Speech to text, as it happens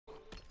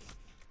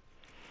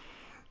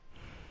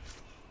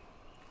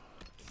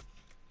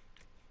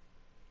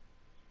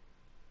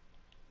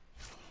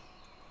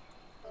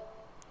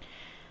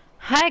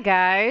Hi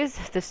guys,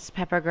 this is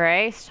Pepper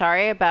Gray.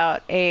 Sorry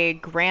about a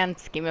grand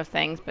scheme of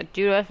things, but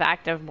due to the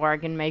fact of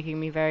Morgan making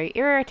me very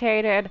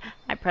irritated,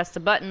 I pressed a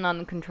button on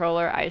the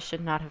controller I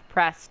should not have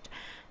pressed.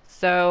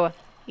 So,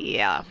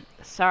 yeah,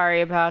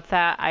 sorry about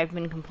that. I've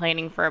been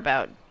complaining for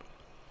about,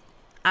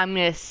 I'm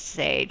gonna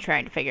say,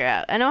 trying to figure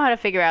out. I know how to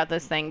figure out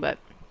this thing, but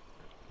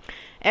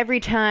every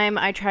time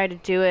I try to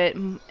do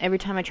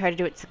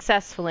it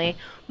successfully,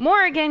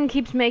 Morgan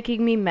keeps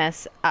making me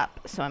mess up,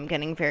 so I'm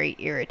getting very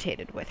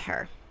irritated with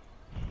her.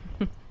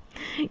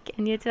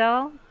 Can you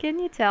tell? Can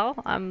you tell?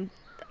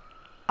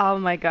 Oh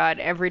my god,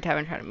 every time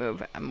I try to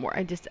move,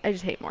 I just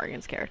hate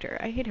Morgan's character.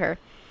 I hate her.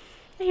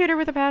 I hate her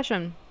with a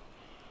passion.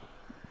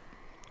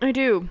 I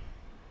do.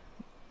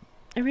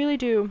 I really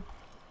do.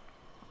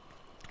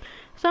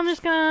 So I'm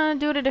just gonna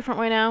do it a different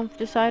way now.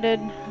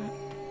 Decided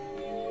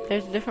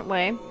there's a different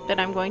way that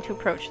I'm going to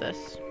approach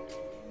this.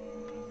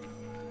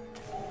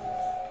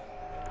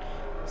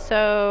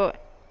 So,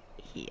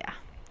 yeah.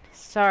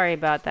 Sorry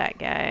about that,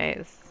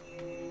 guys.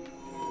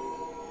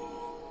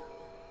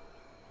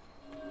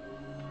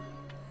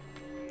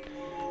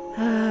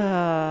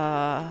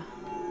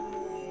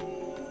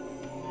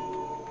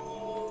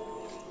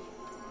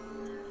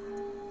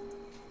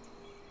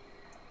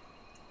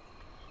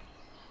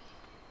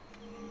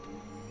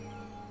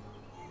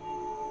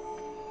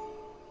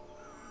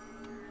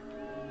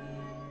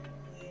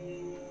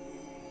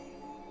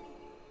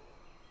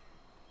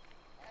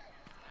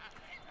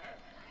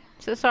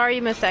 So sorry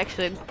you missed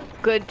actually a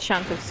good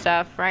chunk of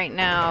stuff. Right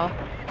now,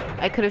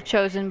 I could have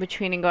chosen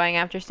between going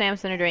after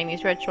Samson or doing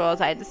these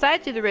rituals. I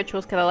decided to do the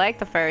rituals because I liked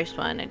the first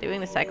one and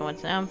doing the second one,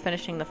 so now I'm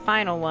finishing the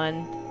final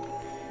one.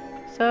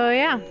 So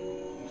yeah,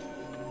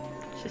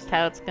 it's just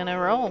how it's gonna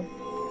roll.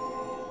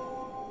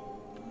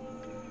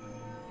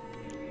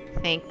 I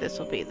think this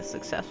will be the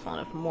successful one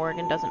if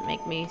Morgan doesn't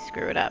make me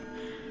screw it up.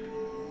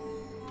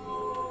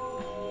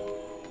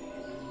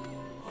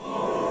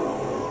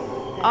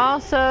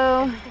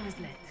 Also,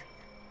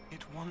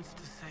 it wants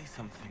to say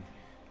something,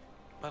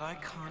 but I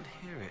can't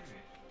hear it.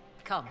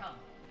 Come,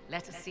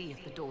 let us see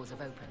if the doors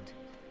have opened.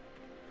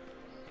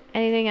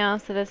 anything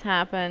else that has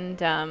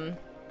happened,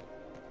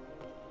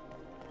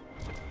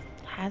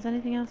 has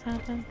anything else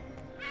happened?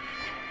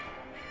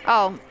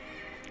 Oh,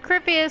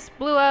 Cripius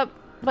blew up,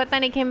 but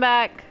then he came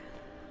back.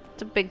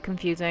 It's a big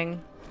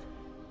confusing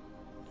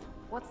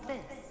What's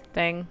this?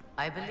 thing.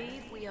 I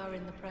believe we are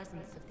in the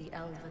presence of the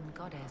elven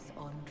goddess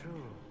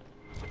Ondrul,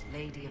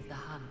 Lady of the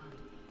Hunt.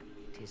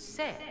 'Tis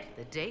said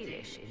the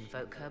Dalish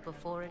invoke her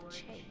before a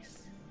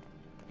chase,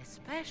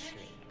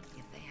 especially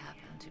if they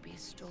happen to be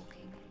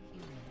stalking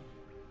human.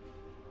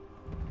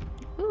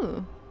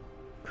 Ooh,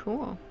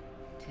 cool.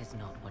 'Tis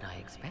not what I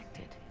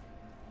expected.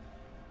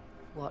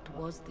 What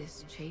was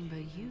this chamber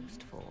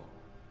used for?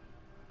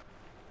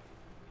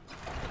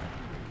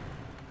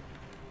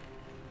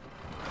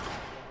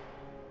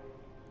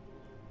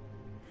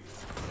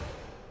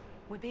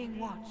 We're being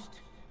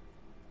watched.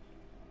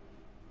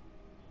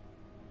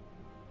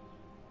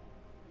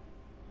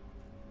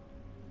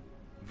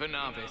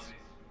 Venavis,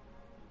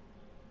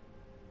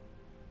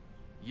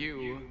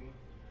 you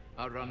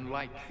are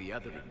unlike the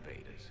other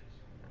invaders.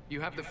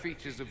 You have the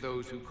features of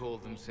those who call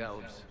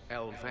themselves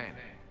Elven.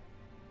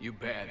 You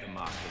bear the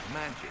mark of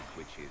magic,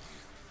 which is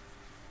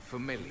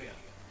familiar.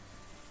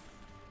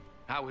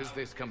 How has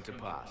this come to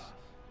pass?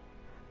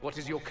 What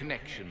is your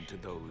connection to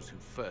those who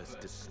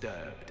first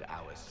disturbed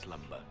our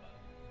slumber?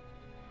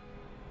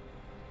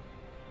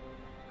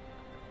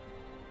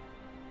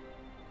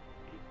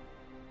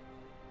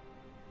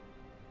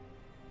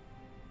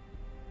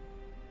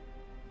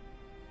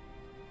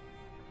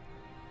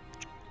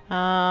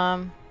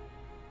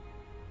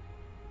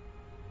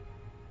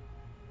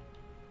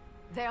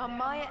 They are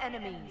my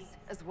enemies,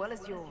 as well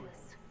as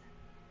yours.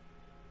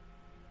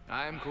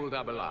 I am called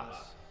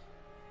Abelas.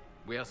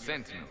 We are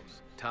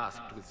sentinels,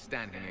 tasked with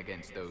standing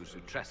against those who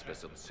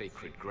trespass on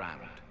sacred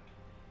ground.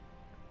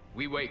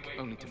 We wake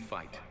only to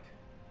fight,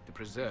 to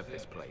preserve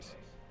this place.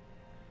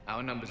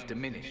 Our numbers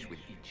diminish with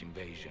each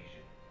invasion.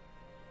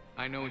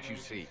 I know what you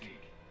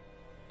seek.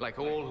 Like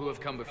all who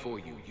have come before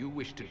you, you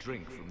wish to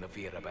drink from the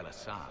Vira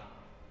Belasar.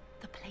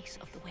 The place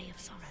of the Way of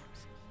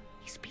Sorrows.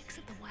 He speaks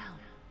of the well.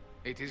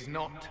 It is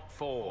not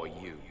for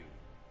you.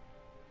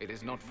 It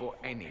is not for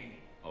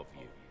any of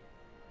you.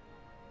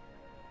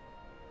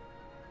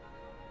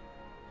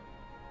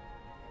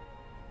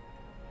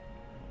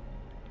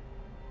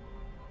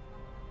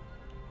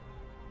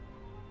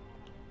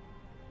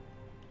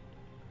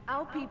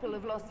 Our people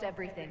have lost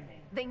everything.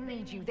 They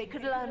need you. They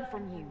could learn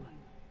from you.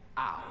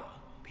 Our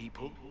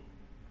people?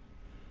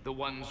 The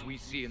ones we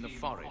see in the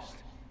forest,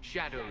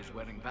 shadows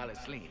wearing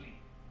Valisleen.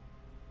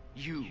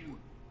 You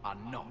are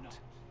not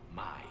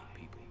my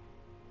people.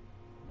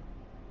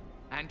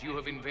 And you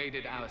have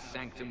invaded our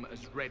sanctum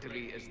as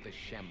readily as the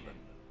Shemlen.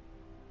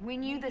 We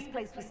knew this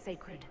place was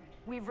sacred.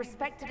 We've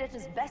respected it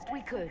as best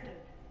we could.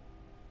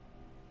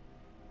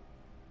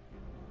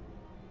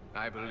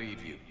 I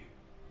believe you.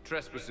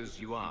 Trespassers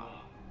you are,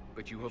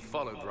 but you have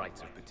followed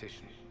rites of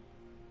petition.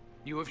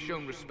 You have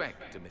shown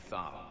respect to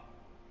Mythal.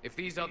 If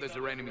these others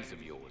are enemies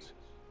of yours,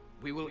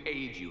 we will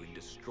aid you in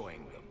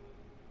destroying them.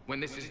 When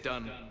this is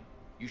done,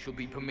 you shall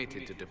be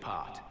permitted to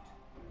depart.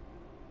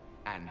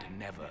 And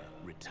never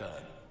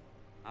return.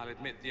 I'll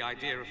admit the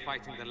idea of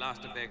fighting the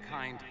last of their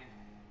kind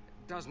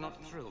does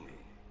not thrill me.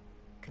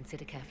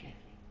 Consider carefully.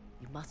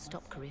 You must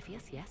stop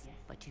Corypheus, yes,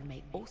 but you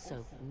may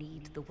also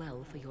need the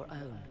well for your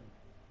own.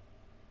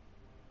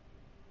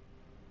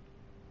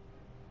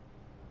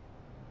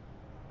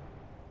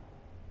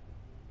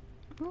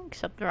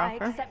 Accept your I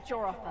offer. accept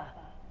your offer.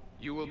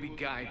 You will be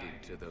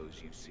guided to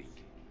those you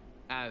seek.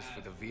 As for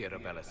the Vira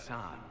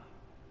Belasan,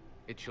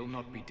 it shall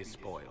not be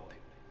despoiled,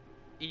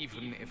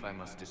 even if I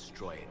must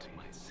destroy it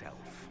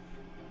myself.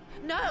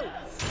 No!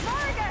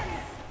 Morrigan!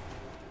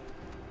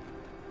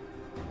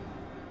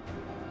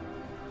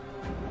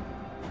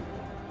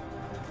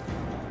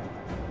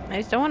 I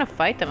just don't want to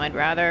fight them. I'd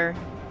rather,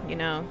 you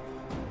know.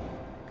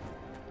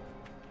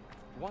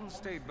 One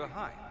stayed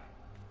behind.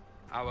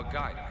 Our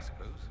guide, I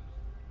suppose.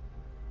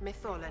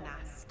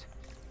 Mytholanast.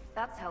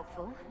 That's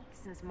helpful,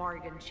 since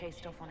Morrigan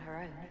chased off on her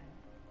own.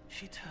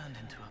 She turned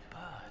into a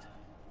bird.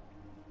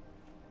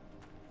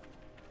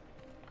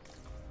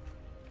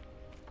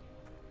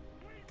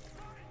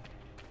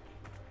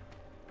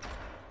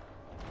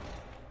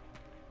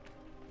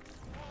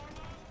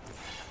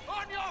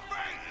 On your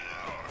feet!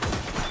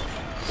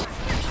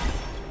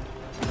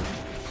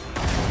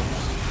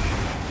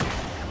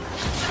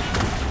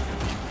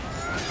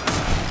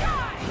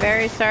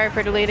 Very sorry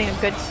for deleting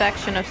a good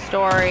section of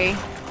story.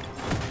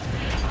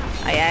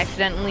 I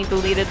accidentally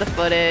deleted the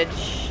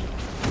footage.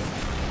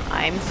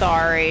 I'm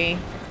sorry.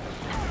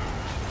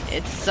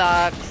 It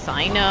sucks,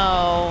 I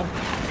know.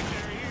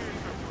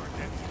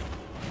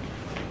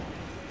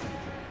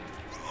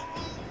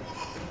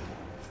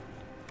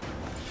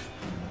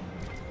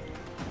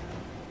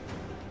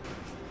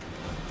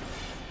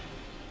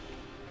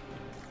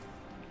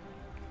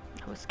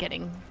 I was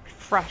getting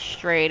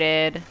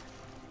frustrated.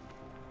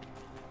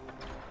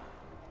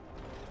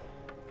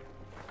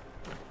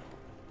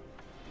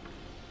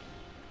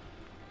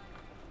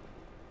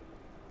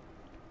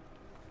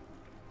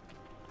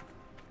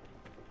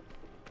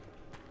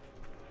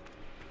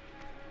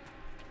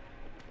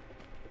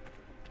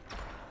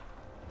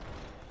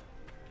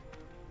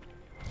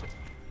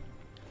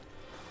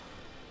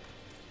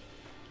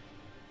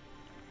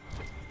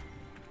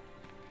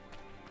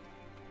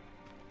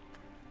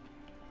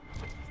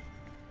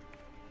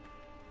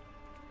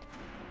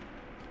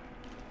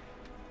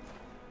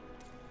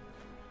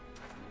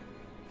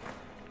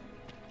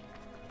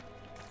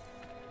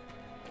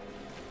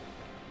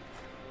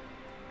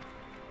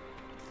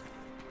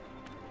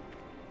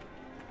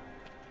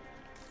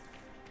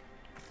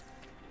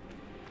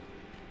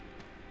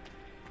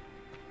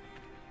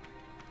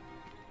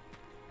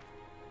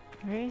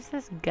 Where is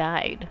this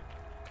guide?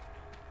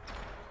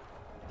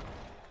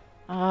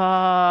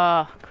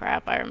 Oh,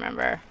 crap, I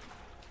remember.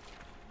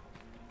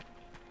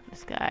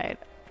 This guide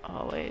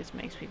always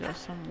makes me go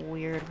some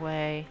weird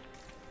way.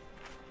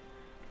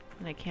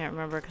 And I can't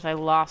remember because I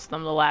lost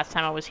them the last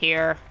time I was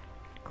here.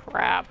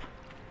 Crap.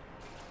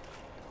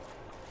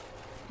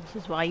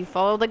 This is why you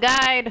follow the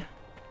guide.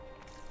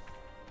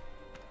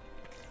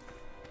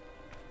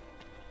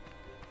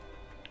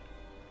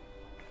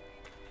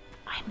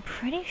 I'm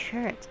pretty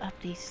sure it's up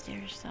these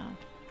stairs, though.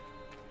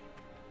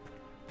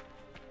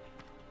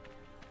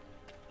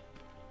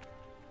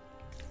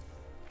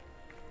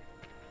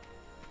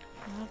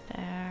 Not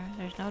there.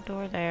 There's no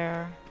door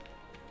there.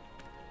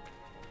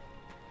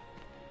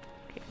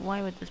 Okay,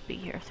 why would this be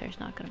here if there's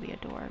not going to be a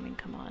door? I mean,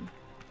 come on.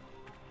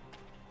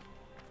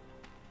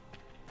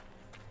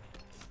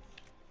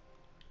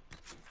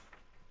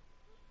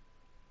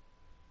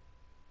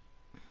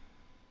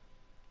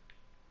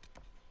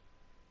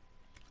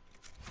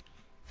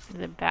 Is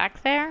it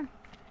back there?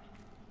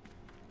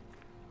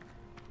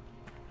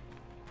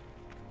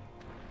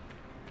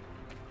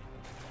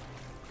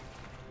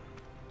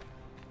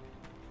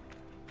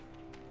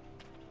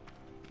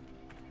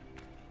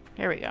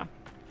 Here we go.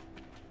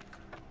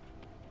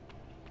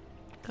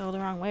 Go the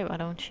wrong way, why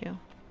don't you?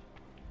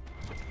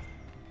 This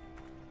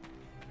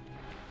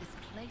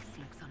place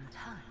looks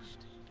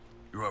untouched.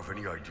 You have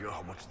any idea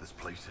how much this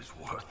place is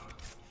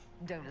worth?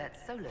 Don't let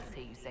Solus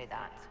hear you say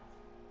that.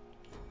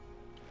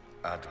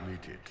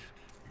 Admit it.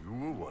 You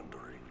were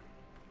wondering.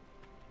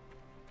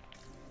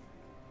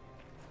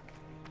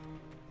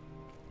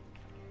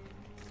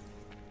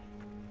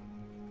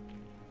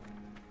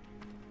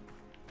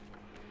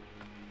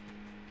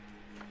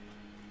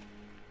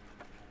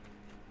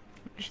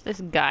 Wish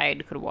this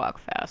guide could walk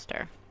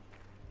faster.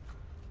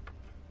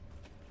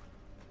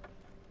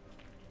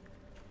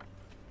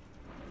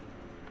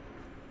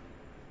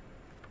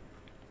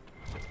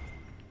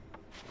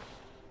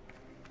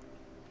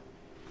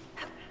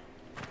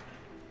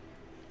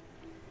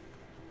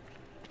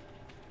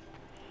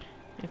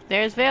 If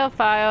there's Veil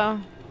File,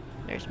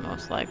 there's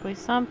most likely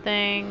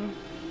something.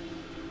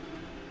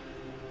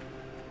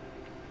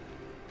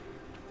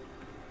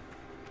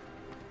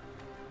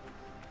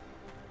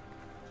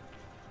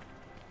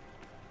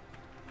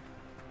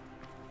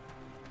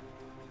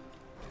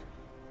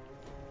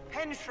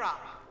 Tenshra,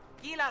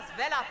 Gilas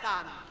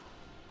Velathan.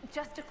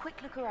 Just a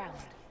quick look around.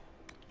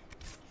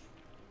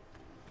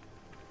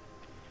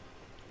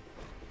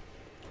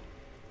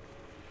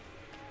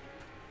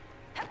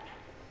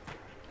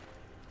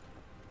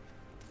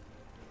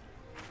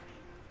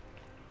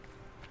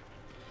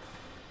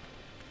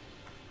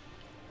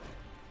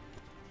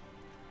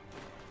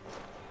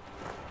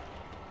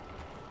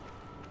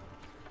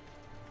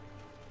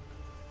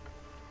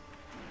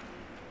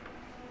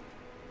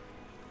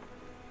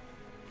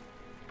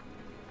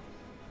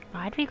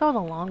 Why'd we go the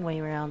long way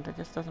around? That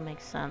just doesn't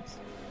make sense.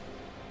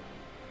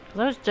 'Cause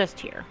I was just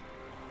here.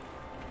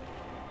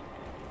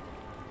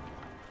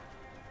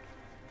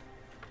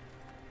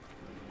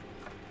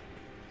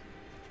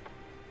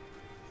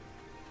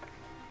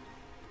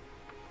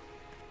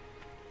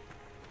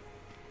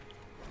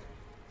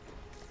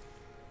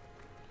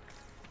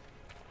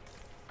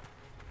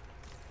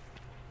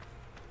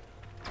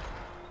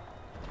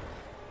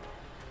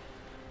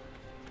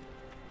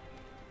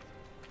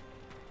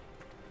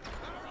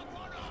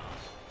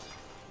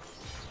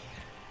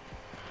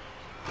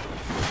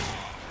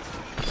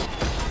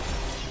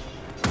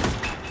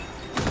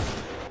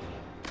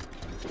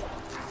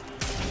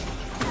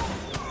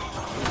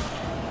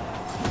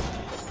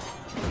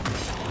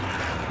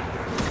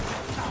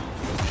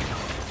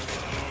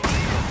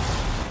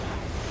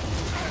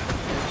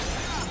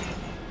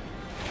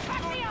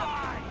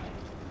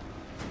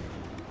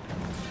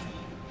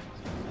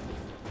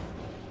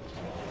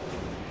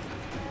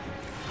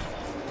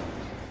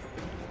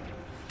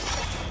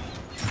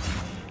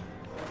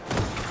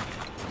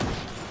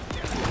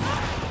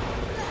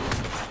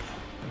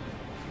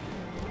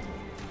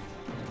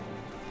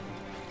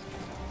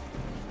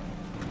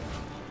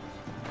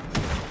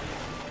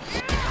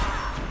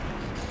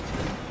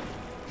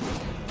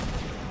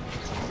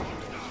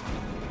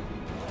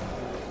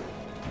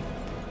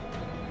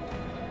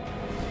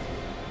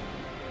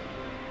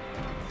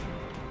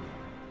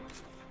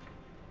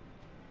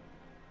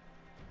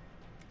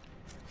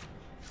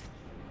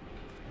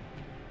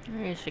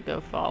 I should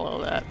go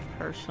follow that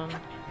person.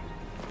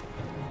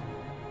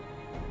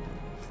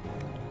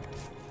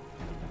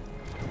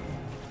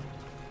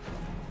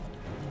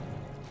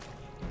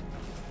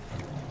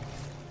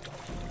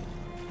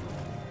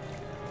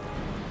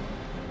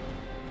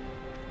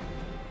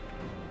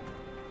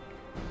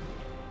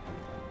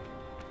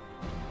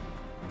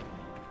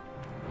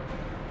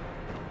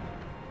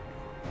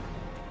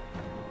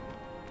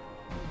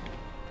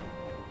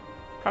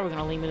 Probably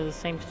gonna lead me to the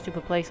same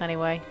stupid place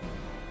anyway.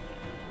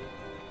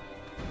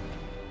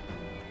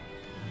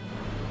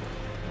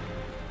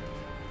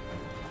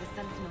 The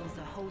Sentinels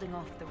are holding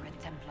off the Red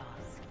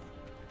Templars.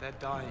 They're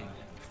dying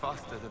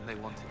faster than they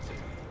wanted to.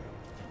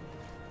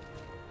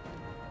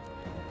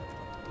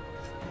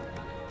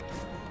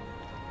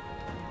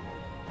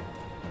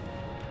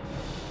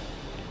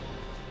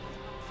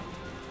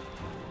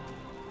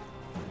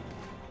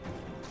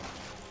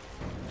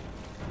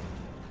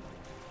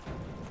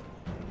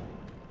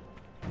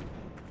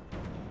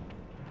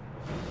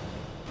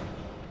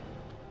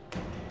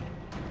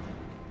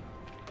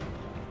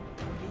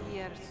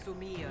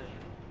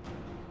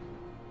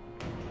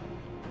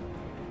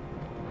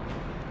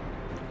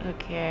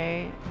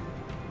 Okay.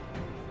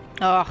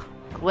 Oh,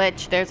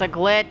 glitch. There's a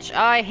glitch. Oh,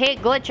 I hate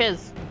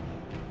glitches.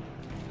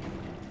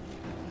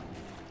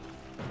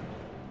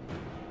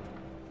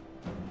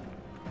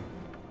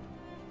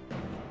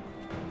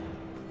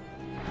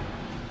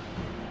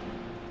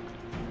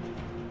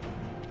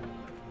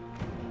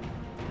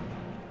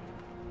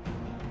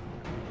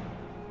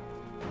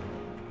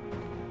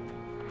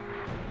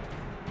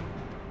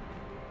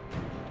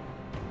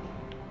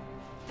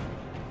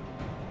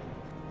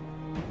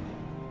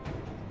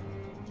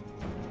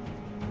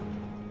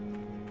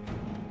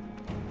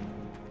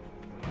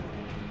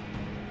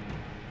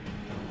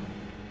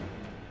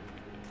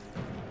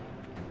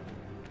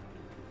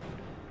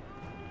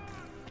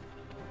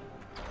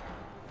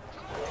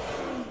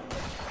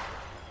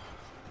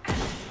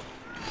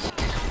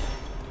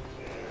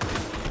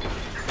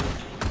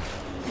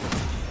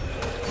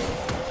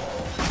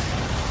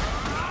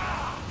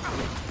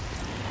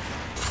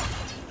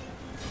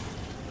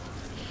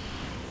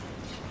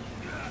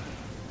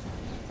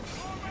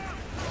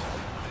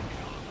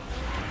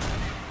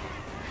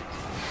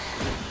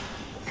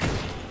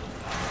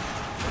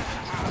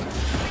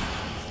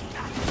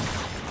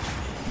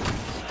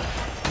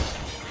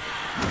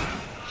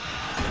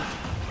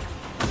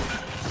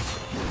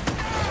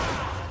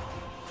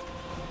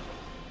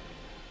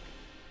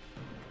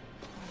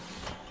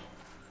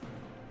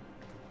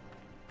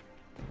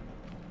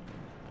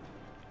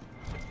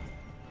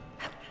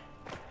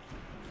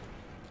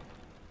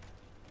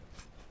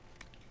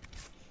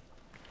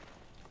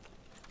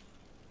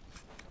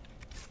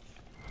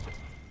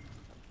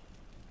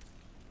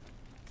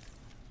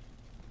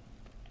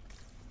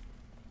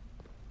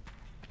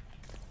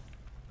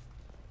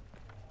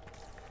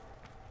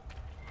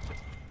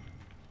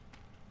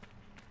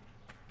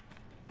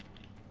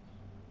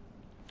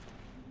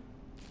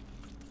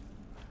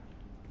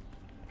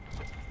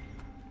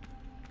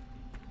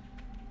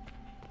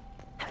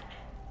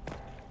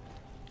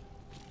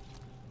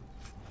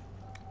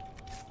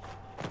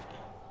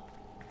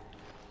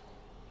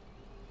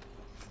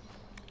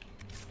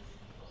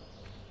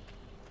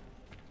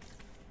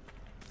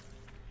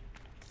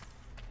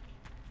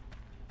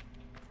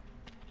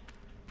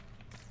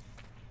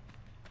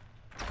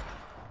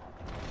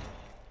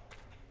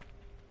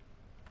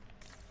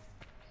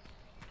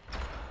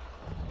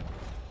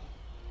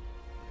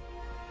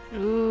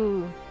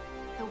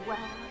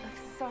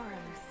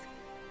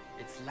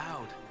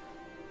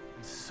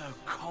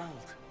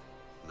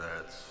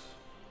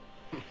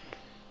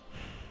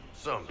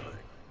 Something.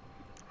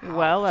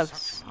 Well, How I've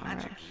such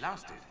magic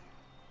lasted.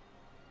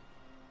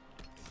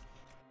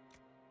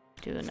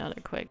 do another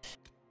quick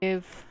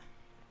save.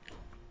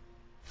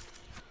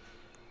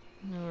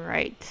 All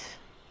right.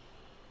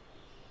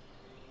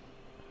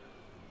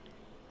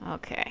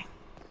 Okay.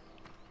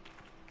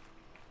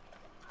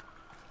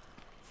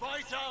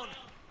 Fight on!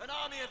 An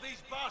army of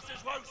these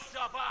bastards won't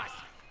stop us!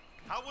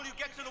 How will you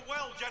get to the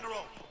well,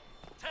 General?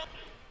 Tell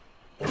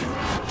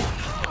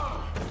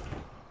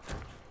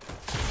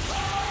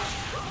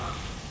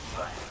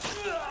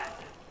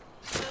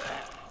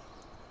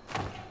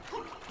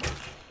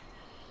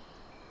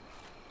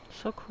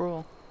So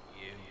cruel.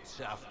 You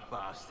tough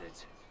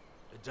bastards.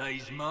 A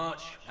day's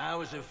march,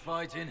 hours of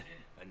fighting,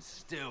 and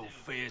still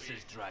fierce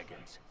as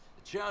dragons.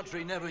 The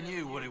Chantry never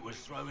knew what it was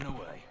throwing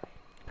away.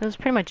 It was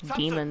pretty much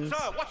demons.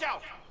 Sir, watch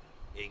out!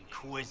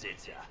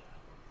 Inquisitor.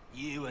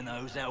 You and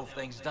those elf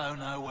things don't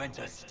know when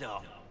to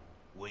stop.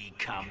 We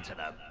come to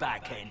the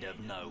back end of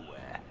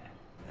nowhere.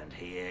 And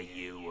here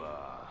you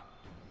are.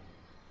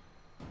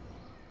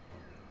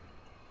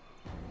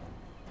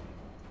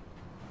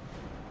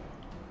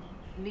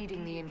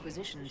 Leading the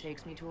Inquisition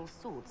takes me to all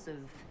sorts of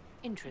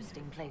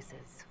interesting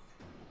places.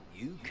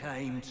 You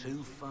came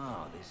too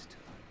far this time.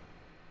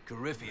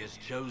 Corypheus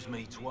chose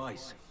me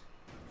twice.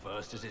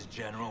 First as his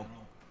general,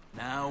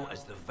 now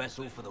as the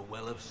vessel for the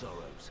Well of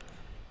Sorrows.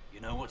 You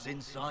know what's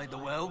inside the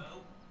well?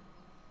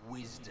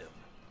 Wisdom.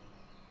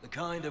 The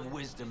kind of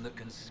wisdom that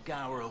can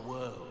scour a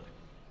world.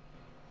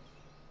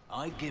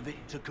 I give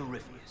it to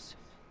Corypheus,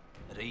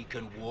 that he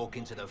can walk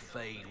into the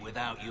Fade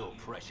without your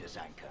precious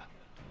anchor.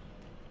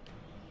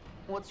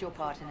 What's your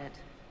part in it?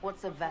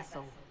 What's a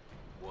vessel?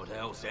 What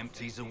else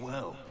empties a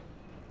well?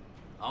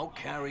 I'll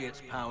carry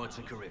its power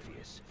to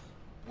Corypheus.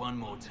 One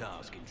more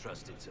task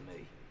entrusted to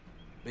me.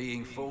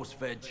 Being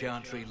force-fed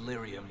Chantry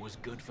lyrium was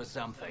good for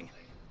something.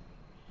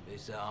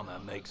 This armor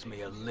makes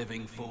me a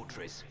living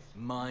fortress,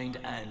 mind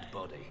and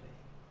body.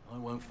 I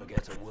won't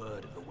forget a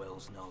word of the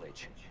well's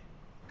knowledge.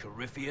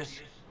 Corypheus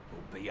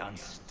will be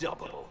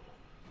unstoppable.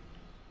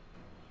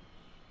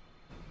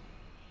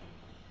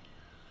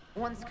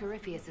 Once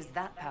Corypheus is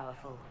that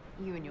powerful,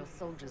 you and your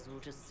soldiers will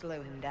just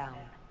slow him down.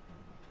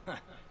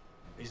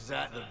 Is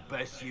that the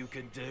best you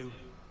can do?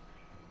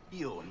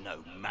 You're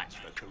no match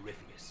for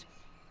Corypheus.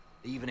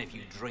 Even if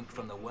you drink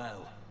from the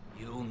well,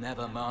 you'll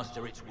never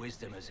master its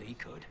wisdom as he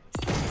could.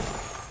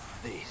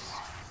 This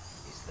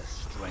is the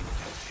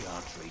strength the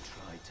Chantry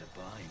tried to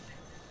bind.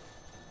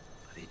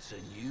 But it's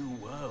a new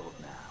world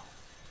now,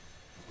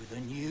 with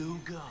a new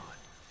god.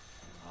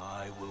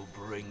 I will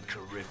bring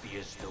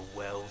Corypheus the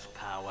well's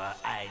power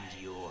and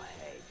your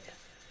head,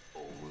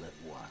 all at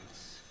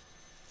once.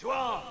 To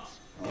arms!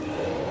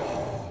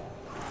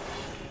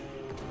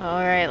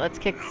 Alright, let's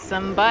kick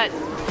some butt.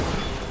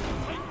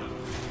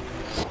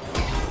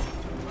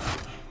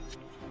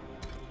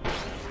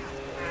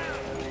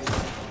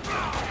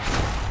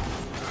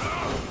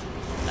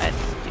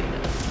 Let's do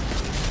this.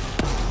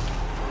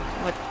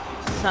 With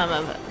some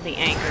of the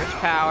anchor's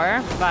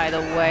power, by the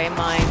way,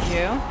 mind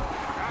you.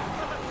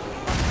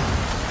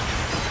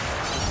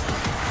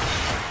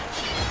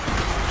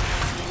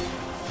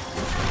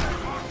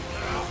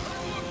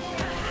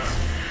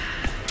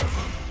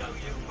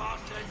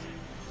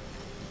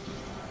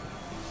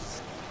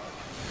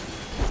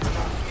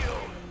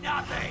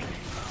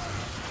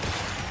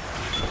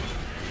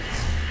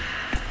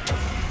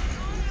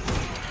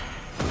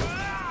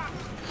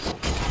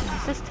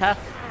 This is tough.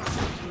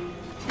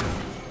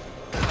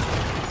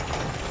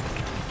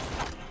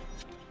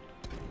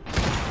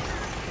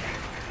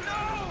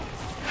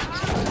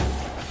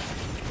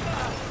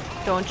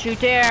 Don't you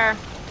dare.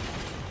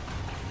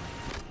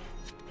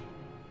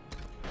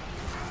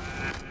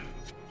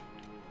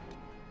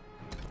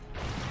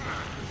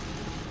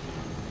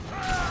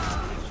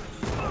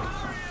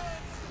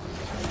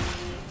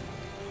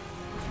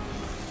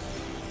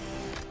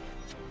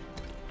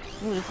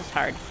 Ooh, this is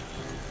hard.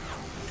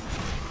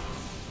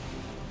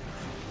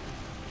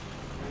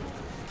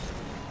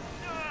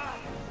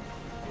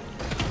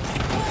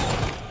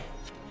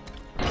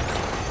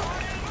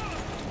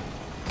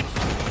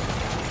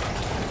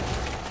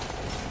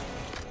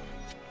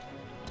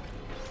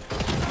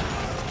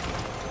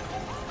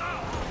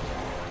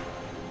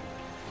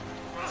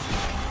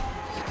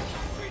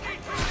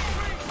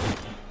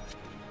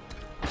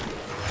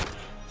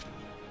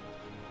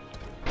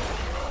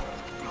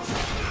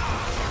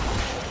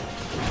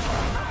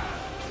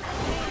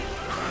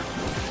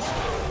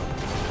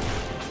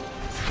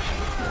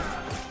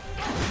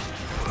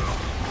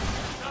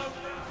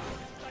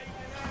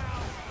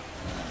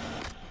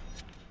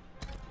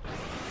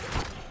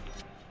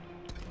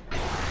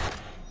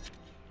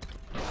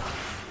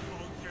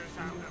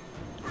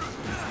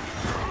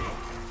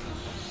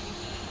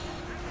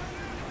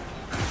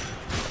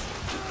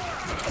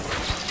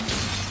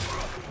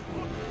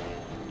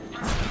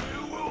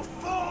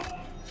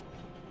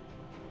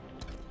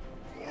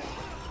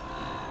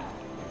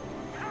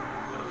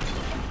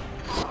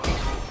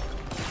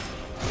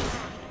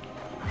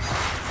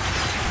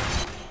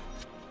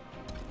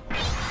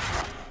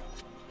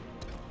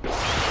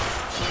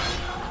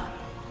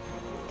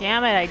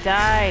 Damn it, I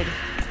died.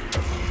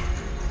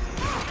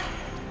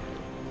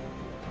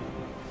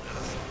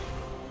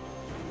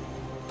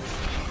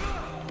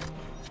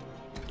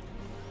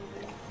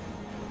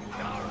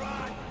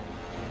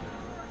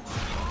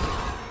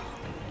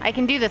 I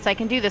can do this, I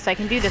can do this, I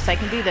can do this, I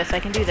can do this, I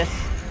can do this.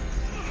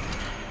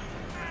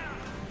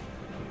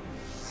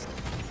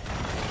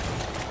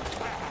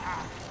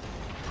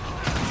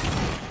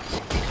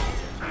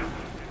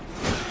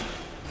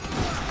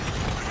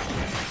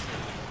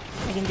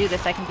 I can do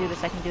this, I can do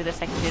this, I can do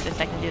this, I can do this,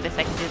 I can do this,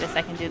 I can do this,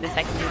 I can do this,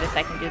 I can do this,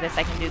 I can do this,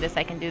 I can do this,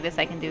 I can do this,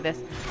 I can do this.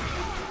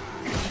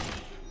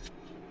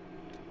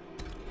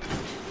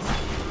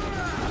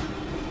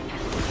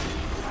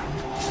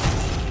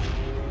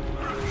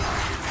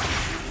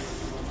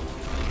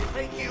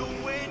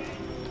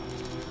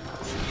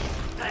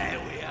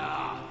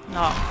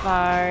 Oh,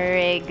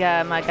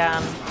 fariga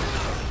magam.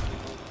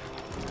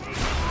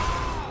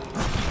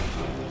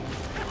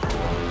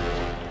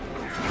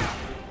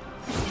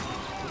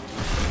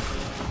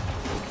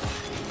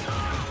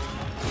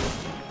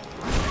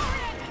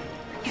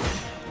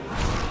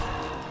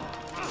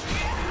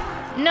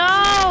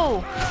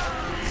 No!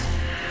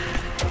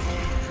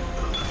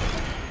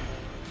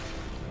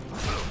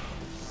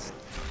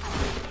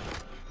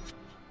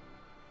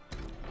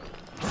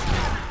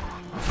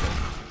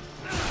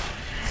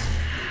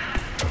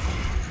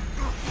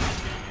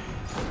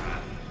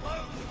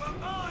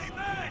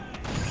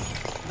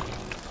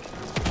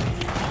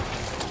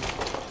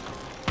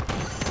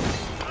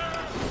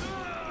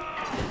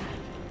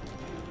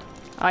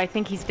 Oh, I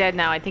think he's dead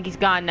now. I think he's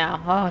gone now.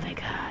 Oh,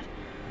 thank God.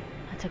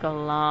 That took a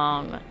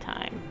long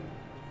time.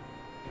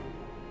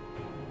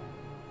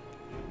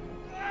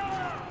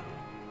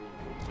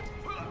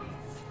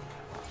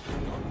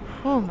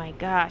 Oh my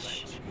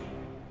gosh.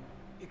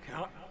 You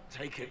can't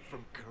take it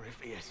from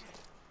Corypheus.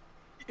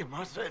 You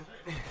mustn't.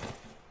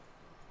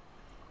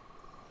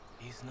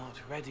 He's not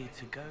ready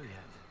to go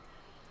yet.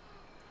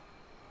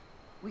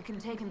 We can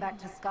take him back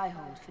to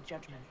Skyhold for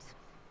judgment.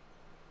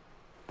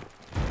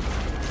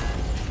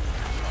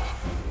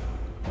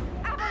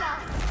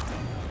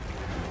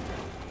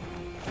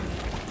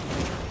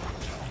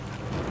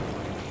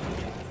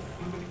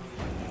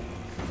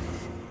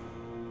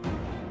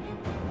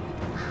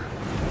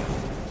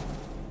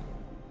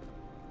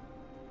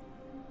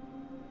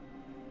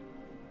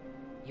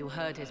 You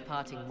heard his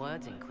parting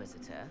words,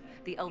 Inquisitor.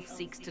 The elf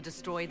seeks to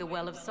destroy the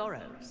Well of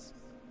Sorrows.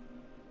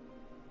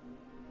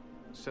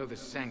 So the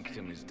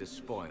sanctum is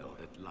despoiled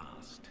at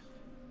last.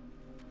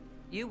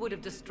 You would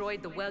have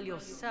destroyed the well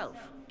yourself,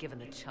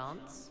 given a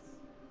chance.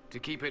 To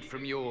keep it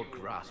from your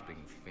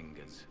grasping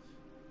fingers.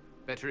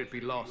 Better it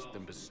be lost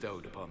than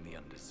bestowed upon the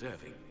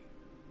undeserving.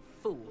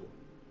 Fool.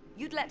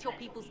 You'd let your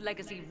people's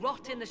legacy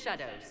rot in the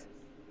shadows.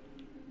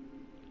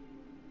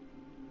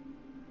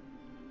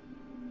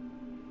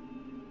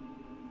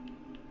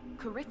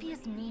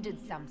 Corypheus needed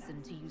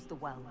Samson to use the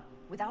well.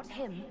 Without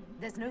him,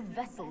 there's no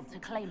vessel to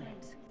claim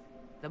it.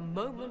 The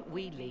moment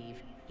we leave,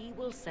 he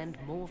will send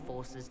more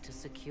forces to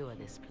secure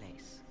this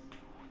place.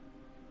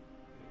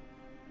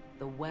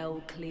 The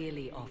well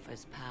clearly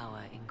offers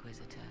power,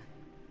 Inquisitor.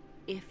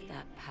 If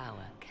that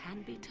power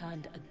can be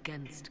turned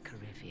against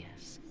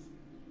Corypheus,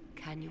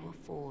 can you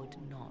afford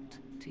not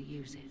to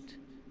use it?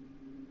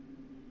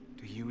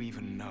 Do you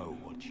even know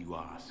what you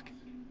ask?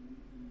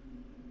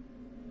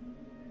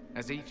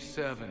 As each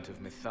servant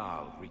of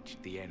Mythal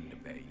reached the end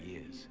of their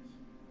years,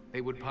 they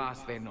would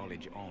pass their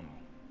knowledge on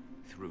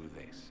through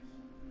this.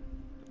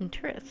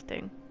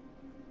 Interesting.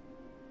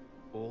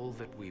 All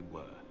that we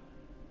were,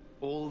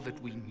 all that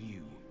we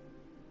knew,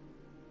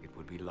 it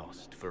would be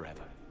lost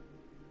forever.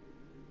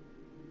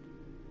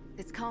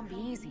 This can't be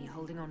easy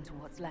holding on to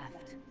what's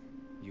left.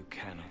 You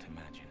cannot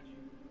imagine.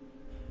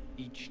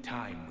 Each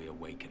time we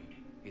awaken,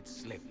 it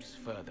slips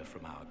further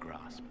from our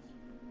grasp.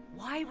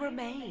 Why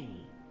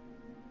remain?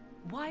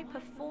 Why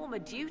perform a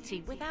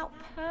duty without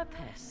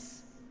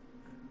purpose?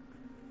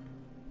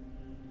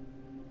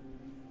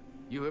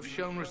 You have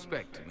shown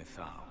respect to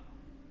Mythal,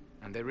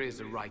 and there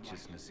is a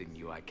righteousness in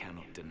you I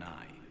cannot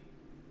deny.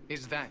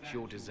 Is that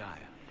your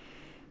desire?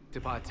 To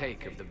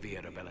partake of the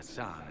Via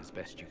Rebellisan as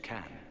best you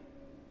can?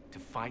 To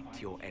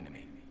fight your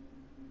enemy?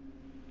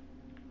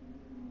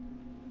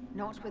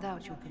 Not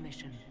without your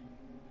permission.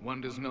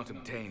 One does not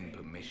obtain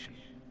permission.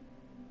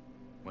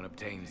 One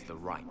obtains the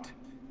right.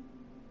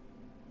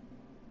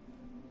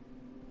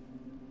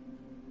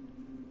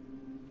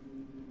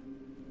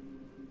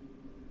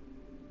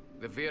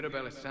 The Via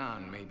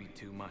Rebellisan may be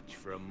too much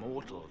for a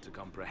mortal to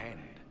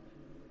comprehend.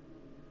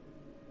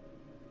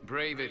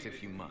 Brave it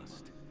if you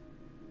must.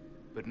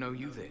 But know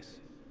you this.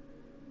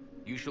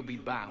 You shall be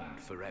bound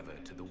forever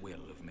to the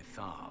will of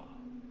Mythal.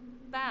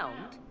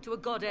 Bound to a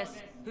goddess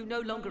who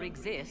no longer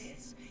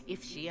exists,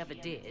 if she ever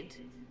did.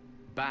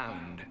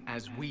 Bound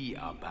as we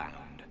are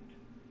bound.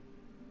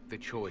 The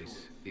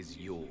choice is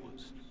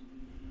yours.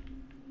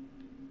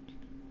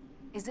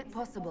 Is it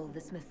possible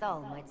this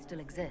Mythal might still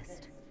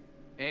exist?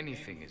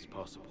 Anything is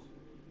possible.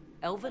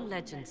 Elven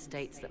legend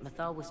states that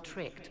Mythal was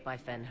tricked by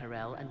Fen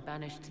Harel and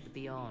banished to the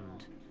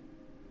Beyond.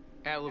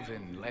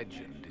 Elven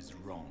legend is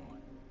wrong.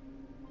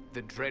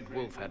 The Dread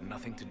Wolf had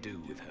nothing to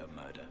do with her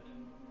murder.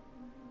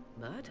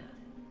 Murder?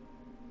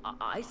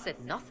 I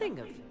said nothing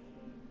of...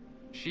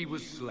 She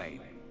was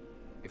slain,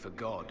 if a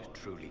god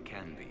truly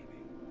can be.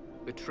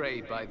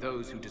 Betrayed by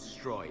those who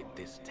destroyed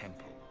this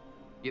temple.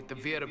 Yet the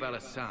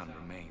Virabala-san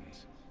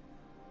remains.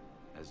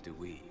 As do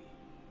we.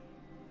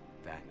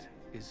 That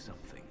is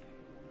something.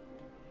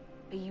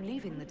 Are you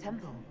leaving the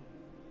temple?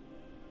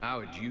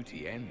 Our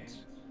duty ends.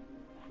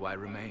 Why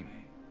remain?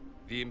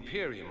 The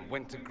Imperium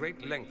went to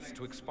great lengths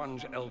to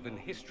expunge Elven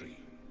history.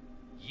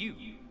 You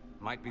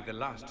might be the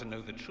last to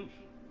know the truth.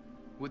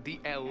 Would the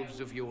elves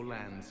of your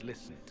lands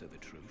listen to the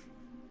truth?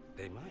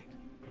 They might.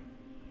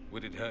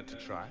 Would it hurt to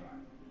try?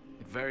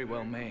 It very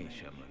well may,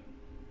 Sherman.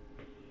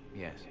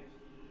 Yes.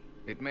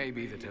 It may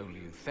be that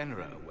only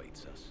Uthenra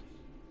awaits us.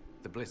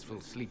 The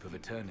blissful sleep of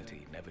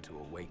eternity, never to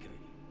awaken,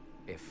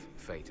 if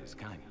fate is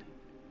kind.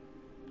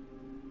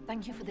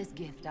 Thank you for this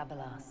gift,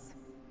 Abelas.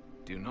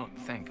 Do not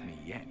thank me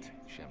yet,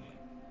 Sherman.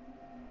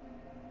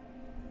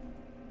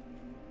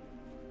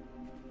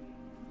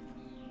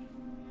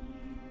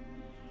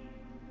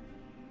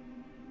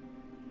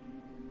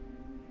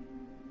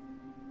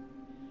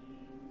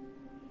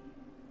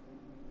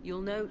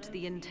 You'll note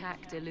the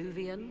intact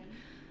Illuvian.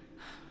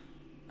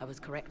 I was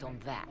correct on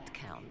that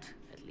count,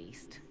 at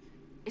least.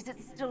 Is it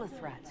still a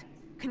threat?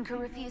 Can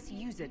Corypheus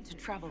use it to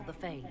travel the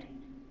Fade?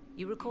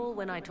 You recall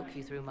when I took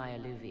you through my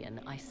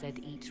Illuvian, I said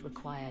each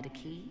required a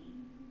key?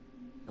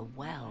 The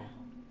well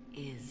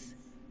is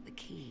the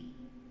key.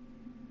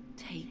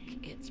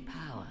 Take its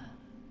power,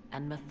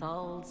 and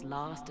Mythal's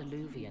last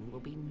Illuvian will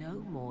be no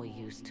more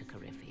use to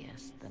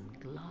Corypheus than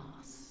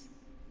glass.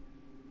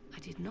 I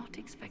did not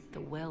expect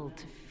the well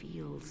to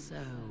feel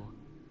so...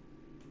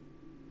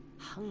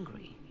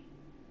 hungry.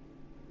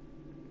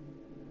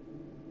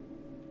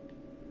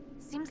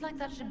 Seems like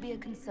that should be a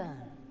concern.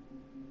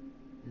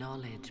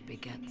 Knowledge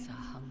begets a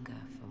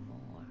hunger for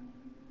more.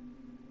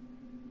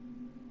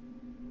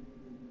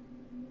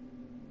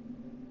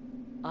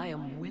 I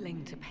am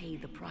willing to pay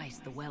the price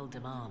the well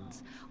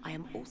demands. I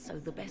am also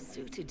the best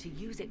suited to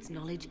use its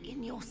knowledge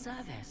in your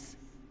service.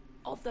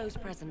 Of those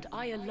present,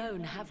 I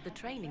alone have the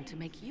training to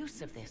make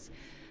use of this.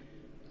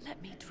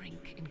 Let me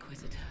drink,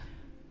 Inquisitor.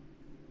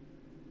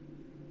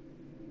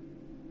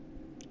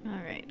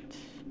 All right.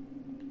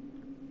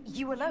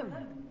 You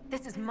alone?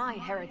 This is my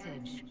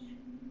heritage.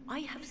 I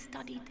have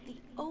studied the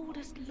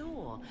oldest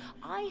lore.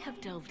 I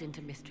have delved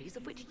into mysteries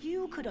of which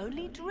you could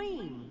only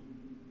dream.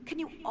 Can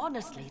you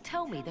honestly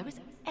tell me there is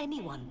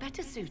anyone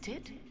better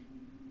suited?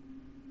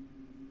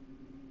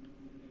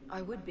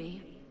 I would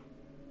be.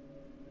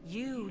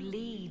 You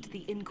lead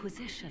the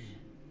Inquisition.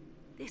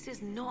 This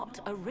is not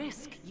a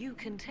risk you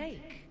can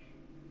take.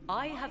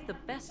 I have the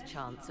best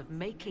chance of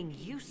making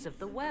use of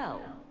the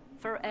well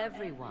for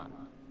everyone.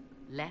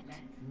 Let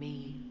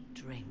me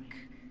drink.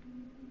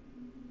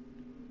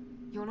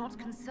 You're not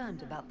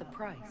concerned about the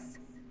price?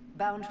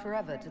 Bound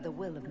forever to the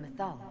will of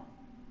Mythal?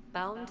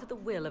 Bound to the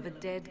will of a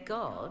dead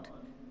god?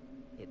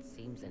 It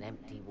seems an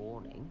empty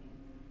warning.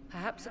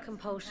 Perhaps a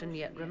compulsion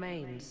yet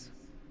remains.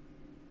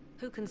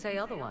 Who can say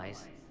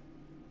otherwise?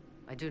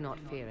 I do not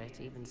fear it,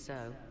 even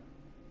so.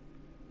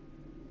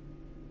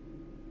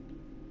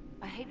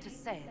 I hate to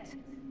say it,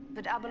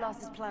 but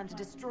Abelas's plan to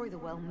destroy the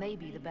well may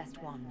be the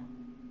best one.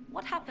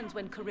 What happens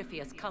when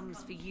Corypheus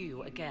comes for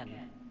you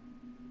again?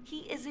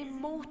 He is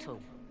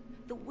immortal.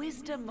 The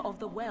wisdom of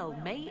the well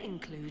may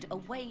include a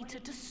way to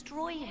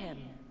destroy him.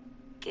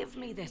 Give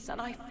me this,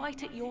 and I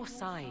fight at your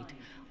side.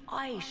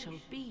 I shall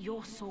be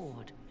your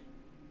sword.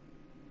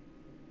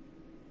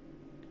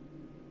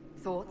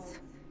 Thoughts?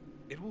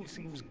 It all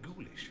seems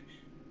ghoulish.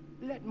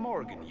 Let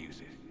Morrigan use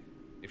it,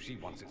 if she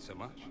wants it so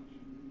much.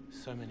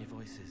 So many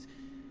voices.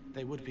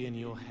 They would be in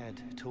your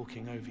head,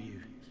 talking over you.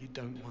 You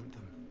don't want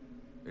them.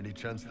 Any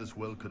chance this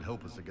well could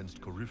help us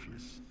against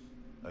Corypheus?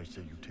 I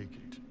say you take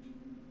it.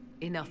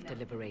 Enough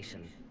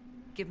deliberation.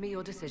 Give me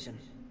your decision.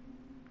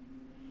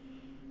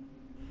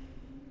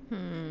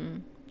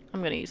 I'm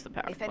gonna use the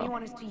power If spell.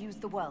 anyone is to use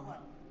the well,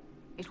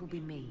 it will be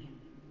me.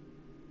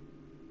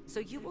 So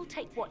you will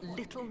take what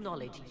little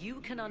knowledge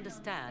you can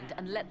understand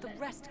and let the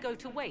rest go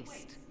to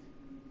waste?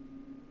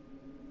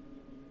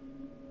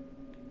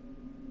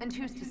 And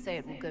who's to say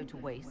it will go to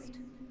waste?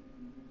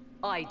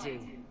 I do.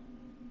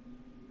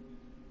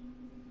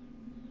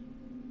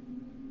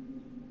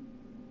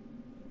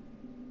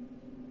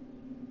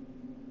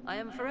 I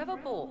am forever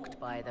balked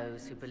by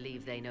those who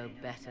believe they know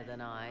better than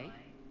I.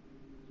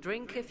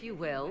 Drink if you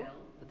will,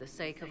 for the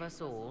sake of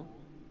us all,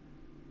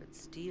 but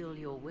steel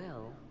your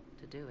will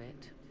to do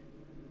it.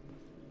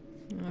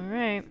 All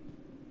right.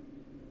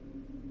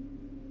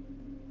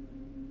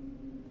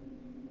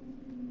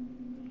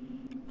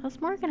 Plus,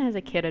 Morgan has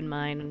a kid in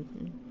mind,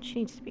 and she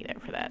needs to be there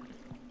for that.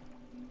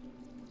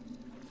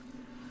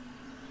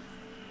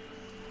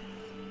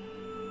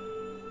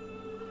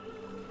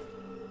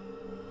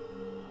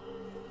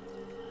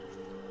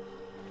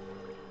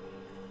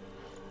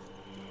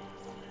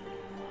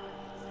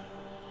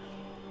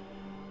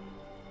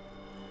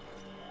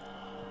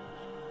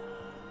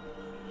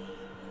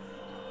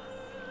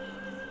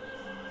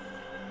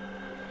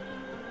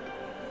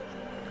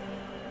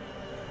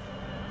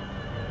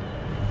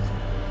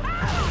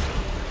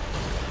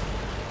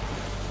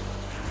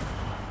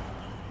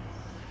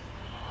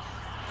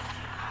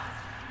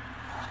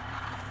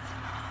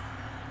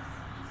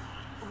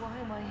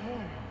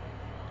 here.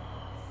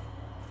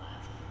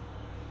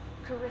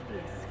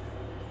 Corypheus,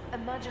 a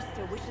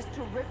Magister wishes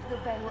to rip the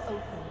veil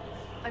open.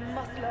 I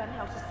must learn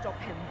how to stop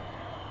him.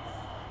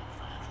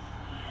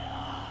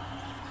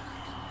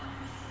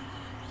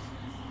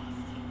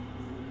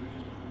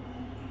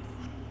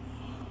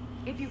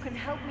 If you can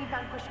help me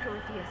vanquish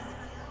Corypheus,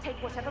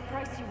 take whatever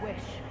price you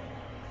wish.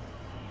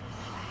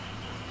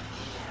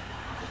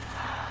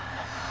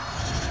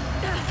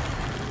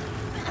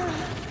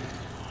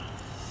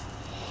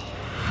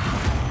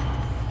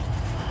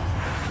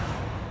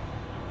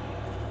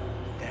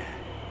 There.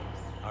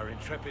 Our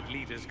intrepid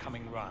leader's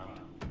coming round.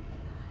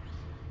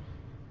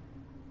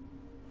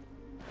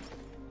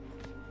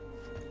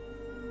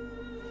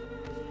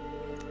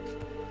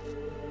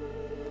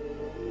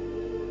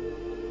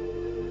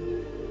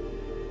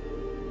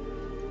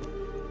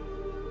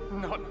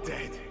 Not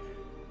dead.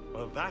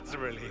 Well, that's a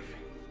relief.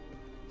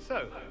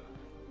 So,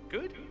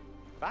 good?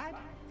 Bad?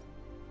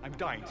 I'm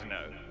dying to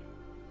know.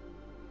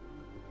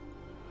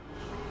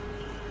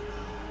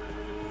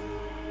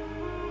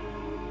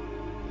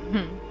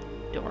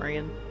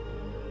 Dorian.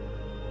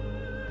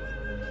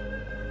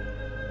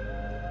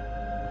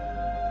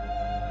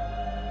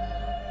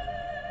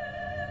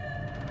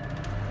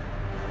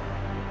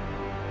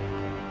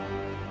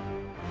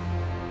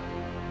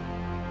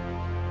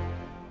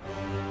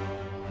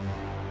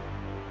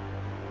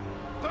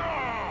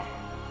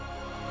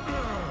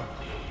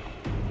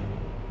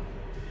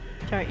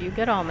 Alright, you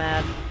get all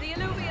mad. The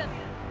Illuvian!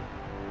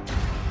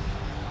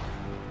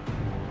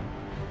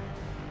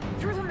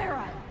 Through the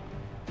mirror!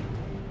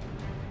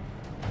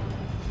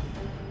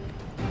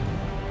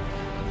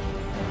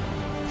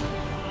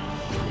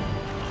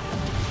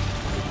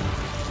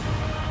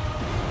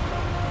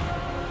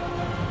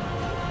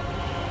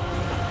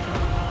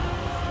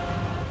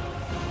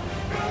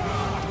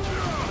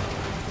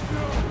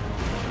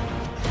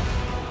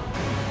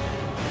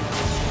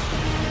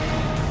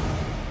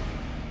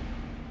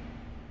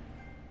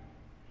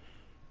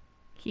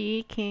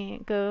 He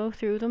can't go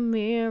through the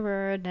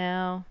mirror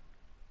now.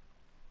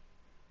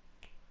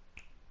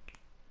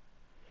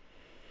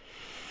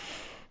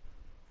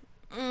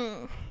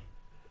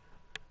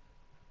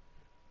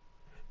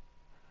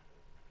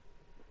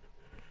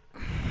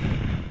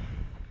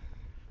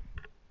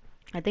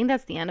 I think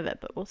that's the end of it,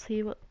 but we'll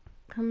see what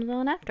comes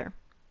on after.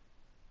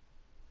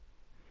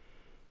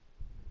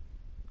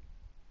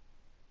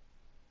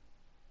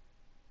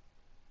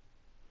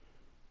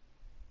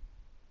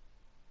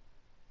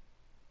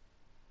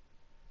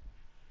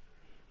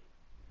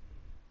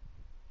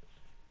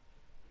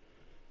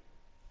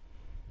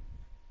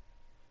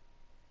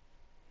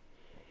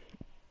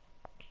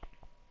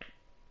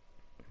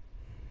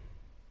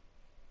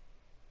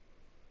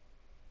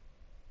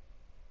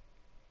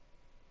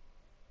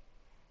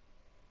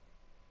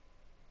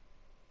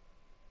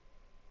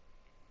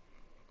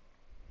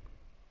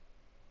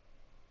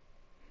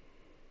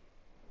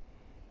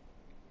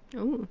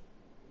 Ooh.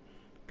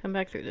 Come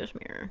back through this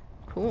mirror.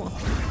 Cool.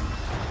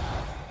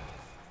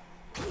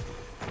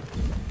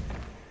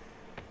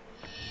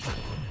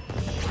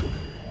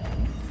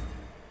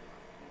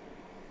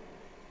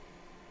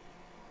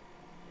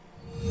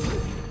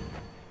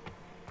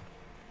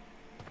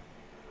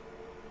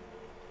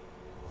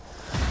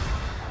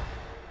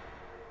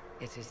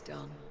 It is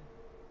done.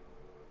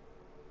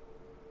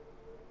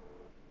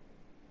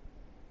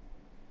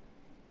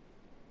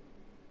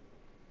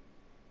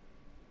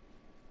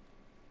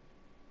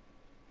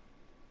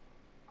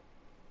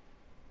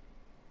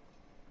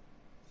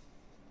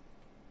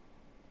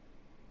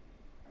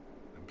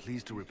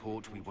 Pleased to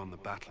report we won the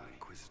battle,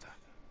 Inquisitor.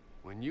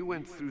 When you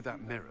went through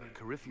that mirror,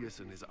 Corypheus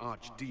and his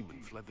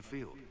archdemon fled the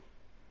field.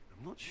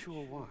 I'm not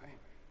sure why.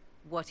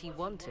 What he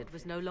wanted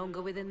was no longer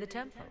within the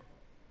temple.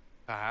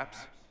 Perhaps.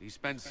 He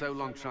spent so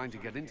long trying to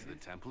get into the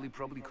temple, he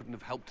probably couldn't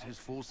have helped his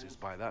forces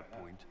by that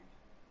point.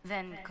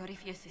 Then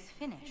Corypheus is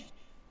finished.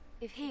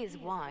 If he is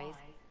wise,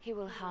 he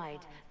will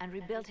hide and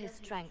rebuild his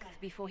strength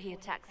before he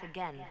attacks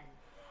again.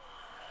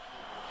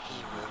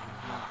 He will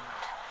not.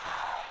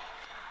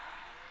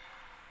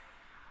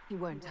 He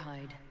won't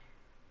hide.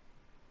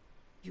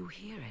 You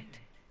hear it.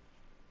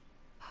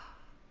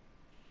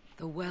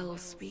 The well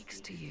speaks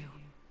to you.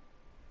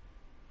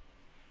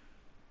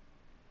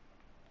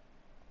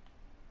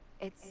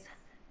 It's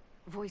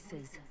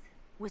voices,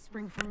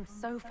 whispering from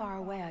so far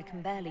away I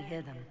can barely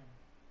hear them.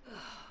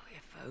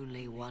 If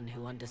only one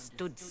who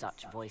understood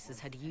such voices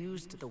had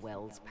used the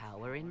well's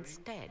power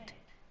instead.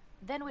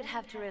 Then we'd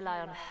have to rely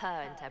on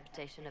her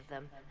interpretation of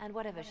them, and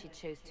whatever she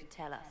chose to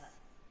tell us.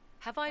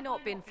 Have I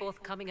not been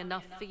forthcoming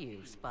enough for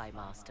you, Spy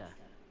Master?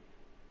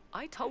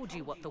 I told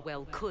you what the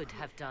well could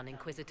have done,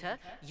 Inquisitor.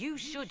 You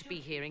should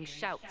be hearing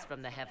shouts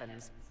from the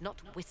heavens,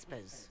 not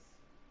whispers.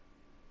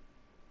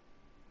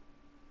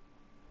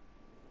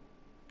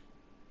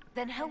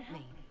 Then help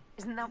me.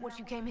 Isn't that what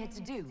you came here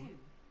to do?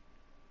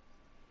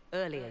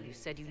 Earlier you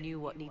said you knew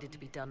what needed to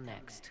be done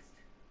next.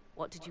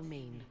 What did you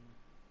mean?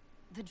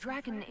 The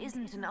dragon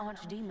isn't an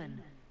archdemon.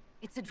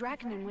 It's a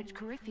dragon in which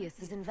Corypheus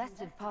has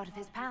invested part of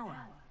his power.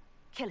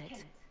 Kill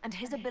it, and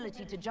his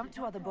ability to jump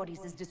to other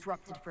bodies is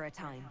disrupted for a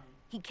time.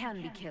 He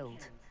can be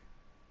killed.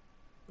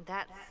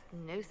 That's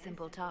no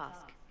simple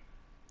task.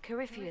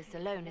 Corypheus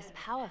alone is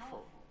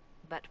powerful,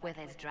 but with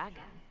his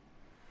dragon...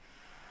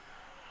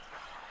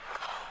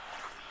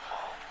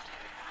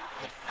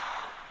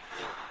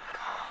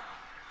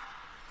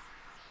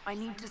 I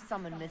need to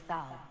summon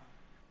Mythal.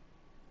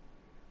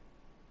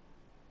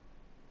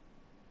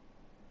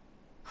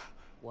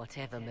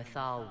 Whatever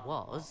Mythal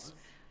was,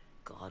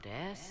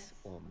 goddess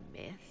or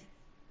myth?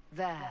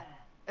 There,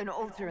 an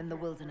altar in the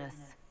wilderness.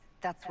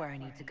 That's where I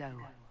need to go.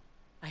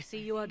 I see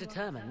you are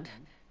determined.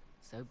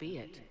 So be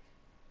it.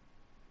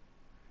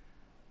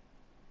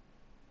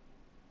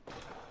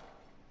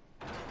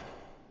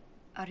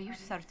 Are you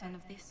certain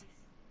of this?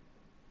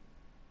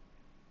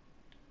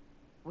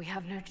 We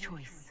have no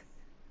choice.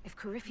 If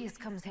Corypheus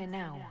comes here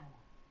now...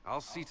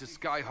 I'll see to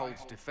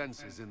Skyhold's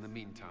defenses in the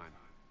meantime.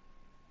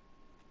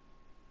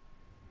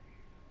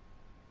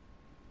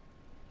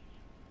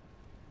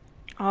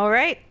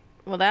 Alright,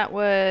 well that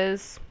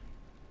was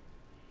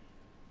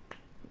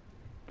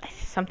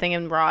something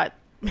in Wrought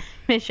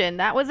mission.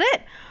 That was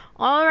it.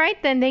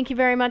 Alright then, thank you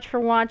very much for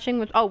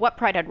watching. Oh, what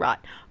Pride Had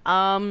Wrought.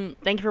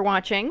 Thank you for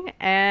watching,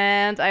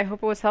 and I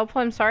hope it was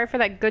helpful. I'm sorry for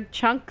that good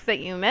chunk that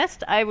you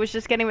missed. I was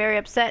just getting very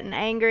upset and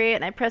angry,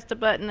 and I pressed a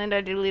button and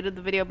I deleted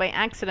the video by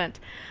accident.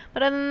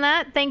 But other than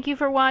that, thank you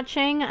for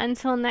watching.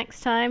 Until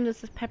next time,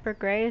 this is Pepper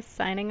Gray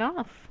signing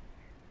off.